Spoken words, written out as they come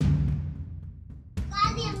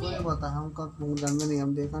नहीं पता, हम जानते नहीं,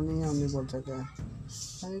 हम देखा नहीं है, हम नहीं बोल सके।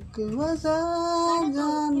 एक वजह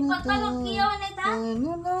जानता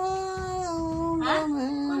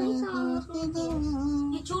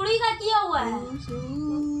ये चूड़ी का किया हुआ है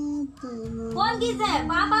कौन किस है?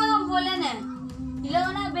 पापा को बोले ने, ये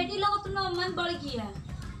लोगों ने बेटी लोग तुमने मन बड़ी की है।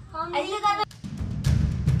 ऐसे